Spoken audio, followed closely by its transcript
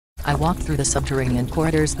I walked through the subterranean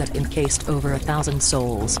corridors that encased over 1,000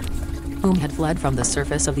 souls, whom had fled from the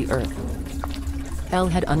surface of the earth. Hell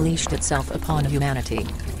had unleashed itself upon humanity.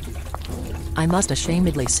 I must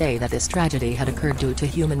ashamedly say that this tragedy had occurred due to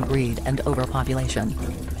human greed and overpopulation.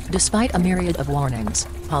 Despite a myriad of warnings,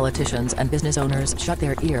 politicians and business owners shut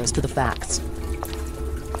their ears to the facts.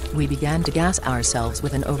 We began to gas ourselves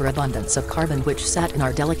with an overabundance of carbon which sat in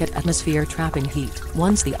our delicate atmosphere trapping heat.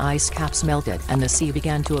 Once the ice caps melted and the sea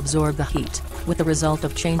began to absorb the heat, with the result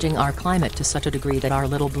of changing our climate to such a degree that our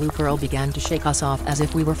little blue pearl began to shake us off as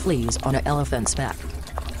if we were fleas on an elephant's back.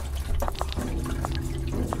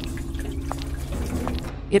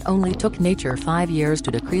 It only took nature 5 years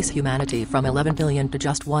to decrease humanity from 11 billion to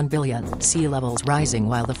just 1 billion, sea levels rising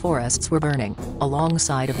while the forests were burning,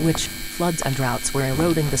 alongside of which, floods and droughts were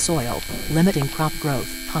eroding the soil, limiting crop growth.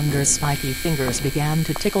 Hunger's spiky fingers began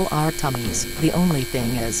to tickle our tummies. The only thing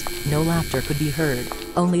is, no laughter could be heard,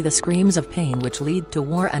 only the screams of pain which lead to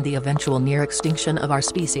war and the eventual near extinction of our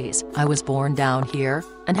species. I was born down here,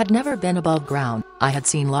 and had never been above ground. I had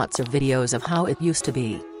seen lots of videos of how it used to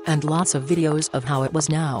be, and lots of videos of how it was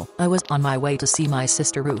now. I was on my way to see my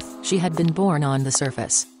sister Ruth. She had been born on the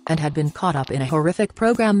surface, and had been caught up in a horrific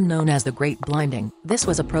program known as the Great Blinding. This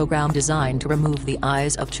was a program designed to remove the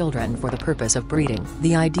eyes of children for the purpose of breeding.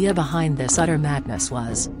 The idea behind this utter madness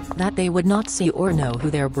was that they would not see or know who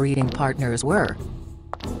their breeding partners were.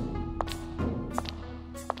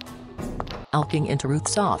 Walking into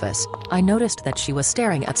Ruth's office, I noticed that she was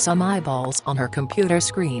staring at some eyeballs on her computer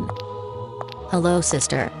screen. Hello,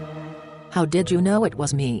 sister. How did you know it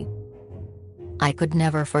was me? I could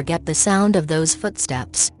never forget the sound of those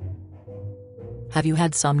footsteps. Have you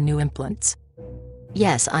had some new implants?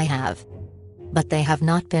 Yes, I have. But they have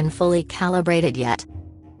not been fully calibrated yet.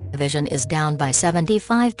 Vision is down by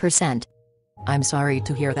 75%. I'm sorry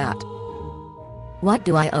to hear that. What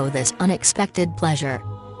do I owe this unexpected pleasure?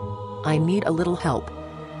 I need a little help.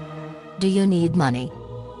 Do you need money?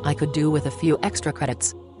 I could do with a few extra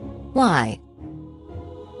credits. Why?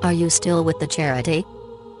 Are you still with the charity?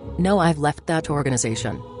 No, I've left that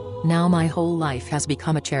organization. Now my whole life has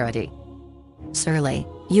become a charity. Surely,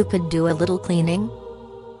 you could do a little cleaning?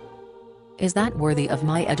 Is that worthy of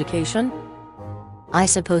my education? I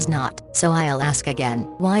suppose not, so I'll ask again.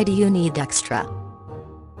 Why do you need extra?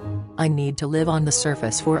 I need to live on the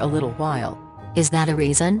surface for a little while. Is that a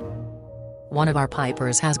reason? One of our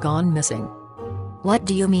pipers has gone missing. What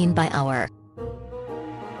do you mean by our?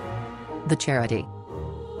 The charity.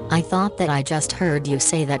 I thought that I just heard you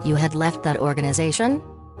say that you had left that organization?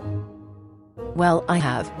 Well, I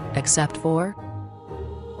have, except for...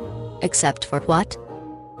 Except for what?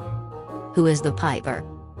 Who is the piper?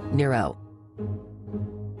 Nero.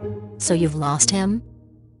 So you've lost him?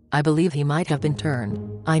 I believe he might have been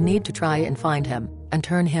turned. I need to try and find him, and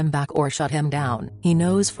turn him back or shut him down. He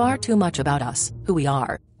knows far too much about us, who we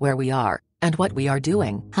are, where we are, and what we are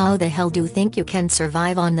doing. How the hell do you think you can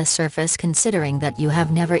survive on the surface considering that you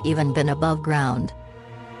have never even been above ground?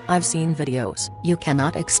 I've seen videos. You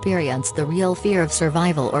cannot experience the real fear of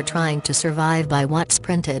survival or trying to survive by what's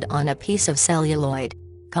printed on a piece of celluloid.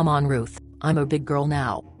 Come on, Ruth, I'm a big girl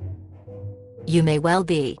now. You may well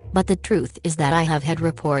be, but the truth is that I have had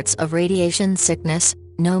reports of radiation sickness,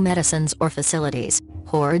 no medicines or facilities,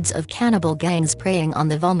 hordes of cannibal gangs preying on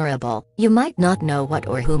the vulnerable. You might not know what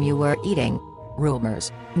or whom you were eating.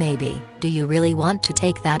 Rumors. Maybe. Do you really want to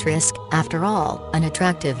take that risk? After all, an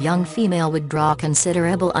attractive young female would draw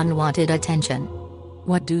considerable unwanted attention.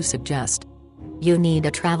 What do you suggest? You need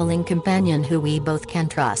a traveling companion who we both can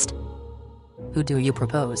trust. Who do you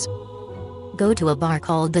propose? Go to a bar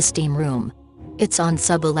called the Steam Room. It's on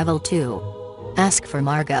sub-level 2. Ask for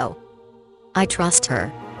Margot. I trust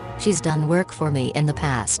her. She's done work for me in the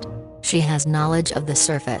past. She has knowledge of the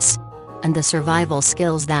surface and the survival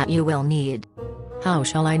skills that you will need. How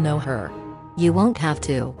shall I know her? You won't have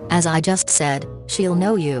to. As I just said, she'll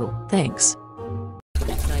know you. Thanks.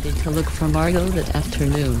 Decided to look for Margot that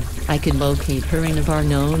afternoon. I could locate her in a bar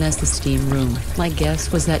known as the Steam Room. My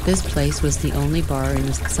guess was that this place was the only bar in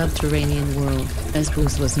the subterranean world, as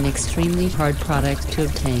booze was an extremely hard product to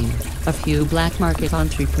obtain. A few black market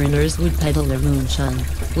entrepreneurs would peddle their moonshine,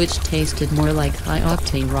 which tasted more like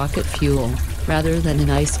high-octane rocket fuel, rather than a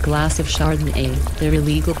nice glass of Chardonnay. Their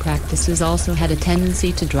illegal practices also had a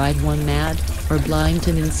tendency to drive one mad, or blind,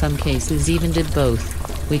 and in some cases even did both.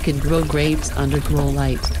 We could grow grapes under grow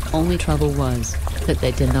light, only trouble was that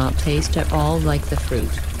they did not taste at all like the fruit.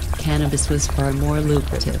 Cannabis was far more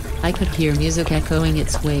lucrative. I could hear music echoing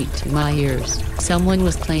its way to my ears. Someone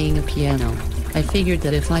was playing a piano. I figured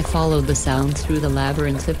that if I followed the sound through the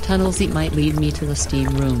labyrinth of tunnels it might lead me to the Steam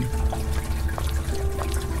Room.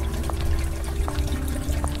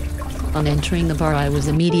 On entering the bar I was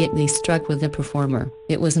immediately struck with the performer.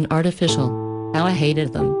 It was an artificial. How I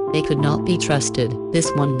hated them. They could not be trusted.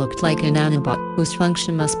 This one looked like a nanobot, whose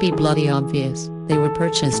function must be bloody obvious. They were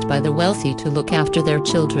purchased by the wealthy to look after their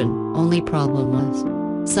children. Only problem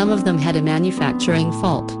was, some of them had a manufacturing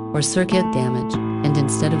fault, or circuit damage, and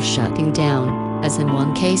instead of shutting down, as in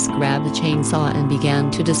one case, grabbed a chainsaw and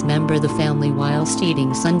began to dismember the family whilst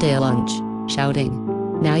eating Sunday lunch, shouting,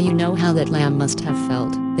 "Now you know how that lamb must have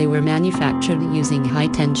felt." They were manufactured using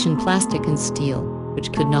high-tension plastic and steel,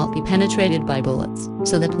 which could not be penetrated by bullets,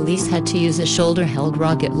 so the police had to use a shoulder-held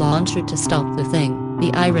rocket launcher to stop the thing.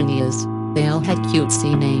 The irony is, they all had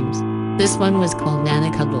cutesy names. This one was called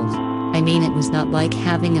Nanacuddles. I mean, it was not like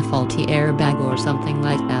having a faulty airbag or something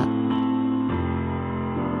like that.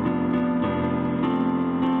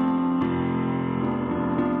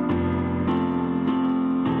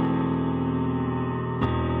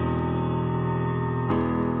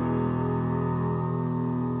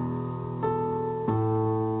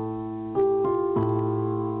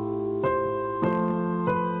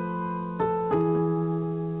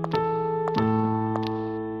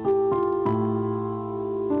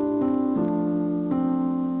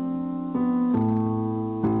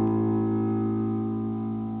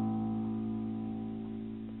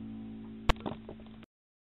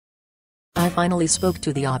 I finally spoke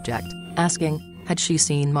to the object, asking, had she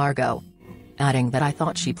seen Margot? Adding that I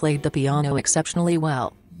thought she played the piano exceptionally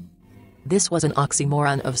well. This was an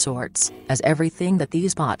oxymoron of sorts, as everything that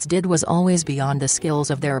these bots did was always beyond the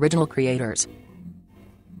skills of their original creators.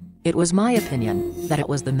 It was my opinion that it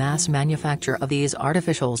was the mass manufacture of these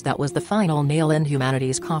artificials that was the final nail in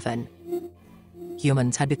humanity's coffin.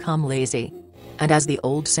 Humans had become lazy. And as the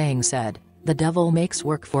old saying said, the devil makes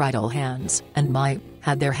work for idle hands, and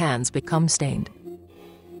had their hands become stained.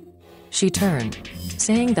 She turned,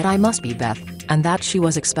 saying that I must be Beth, and that she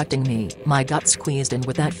was expecting me. My gut squeezed in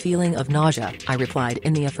with that feeling of nausea. I replied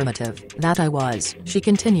in the affirmative, that I was. She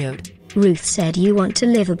continued. Ruth said you want to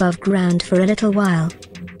live above ground for a little while.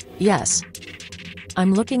 Yes.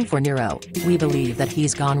 I'm looking for Nero. We believe that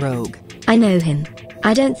he's gone rogue. I know him.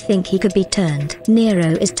 I don't think he could be turned.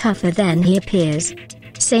 Nero is tougher than he appears.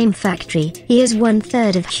 Same factory, he has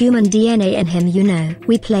 1/3 of human DNA in him, you know.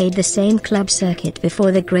 We played the same club circuit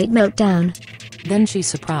before the Great Meltdown. Then she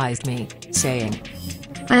surprised me, saying,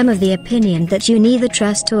 I am of the opinion that you neither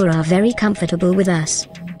trust or are very comfortable with us.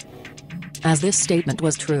 As this statement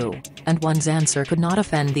was true, and one's answer could not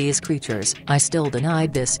offend these creatures, I still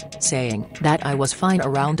denied this, saying that I was fine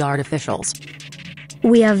around artificials.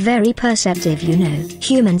 We are very perceptive, you know.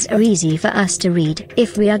 Humans are easy for us to read.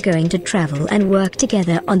 If we are going to travel and work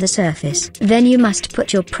together on the surface, then you must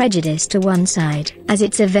put your prejudice to one side, as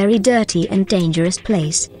it's a very dirty and dangerous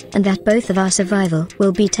place, and that both of our survival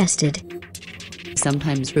will be tested.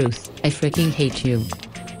 Sometimes, Ruth, I freaking hate you.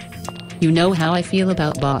 You know how I feel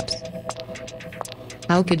about bots.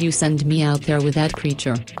 How could you send me out there with that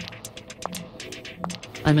creature?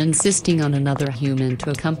 I'm insisting on another human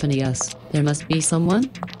to accompany us. There must be someone?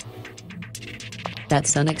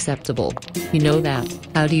 That's unacceptable. You know that.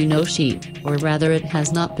 How do you know she, or rather it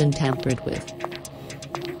has not been tampered with?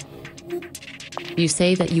 You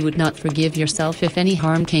say that you would not forgive yourself if any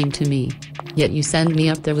harm came to me. Yet you send me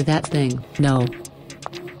up there with that thing. No.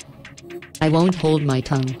 I won't hold my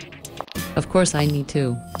tongue. Of course I need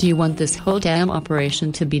to. Do you want this whole damn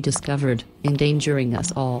operation to be discovered, endangering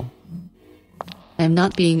us all? I'm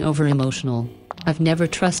not being over-emotional. I've never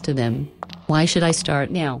trusted them. Why should I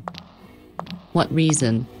start now? What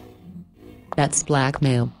reason? That's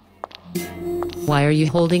blackmail. Why are you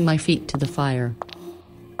holding my feet to the fire?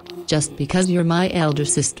 Just because you're my elder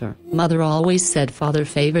sister. Mother always said father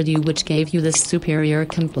favored you, which gave you this superior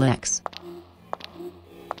complex.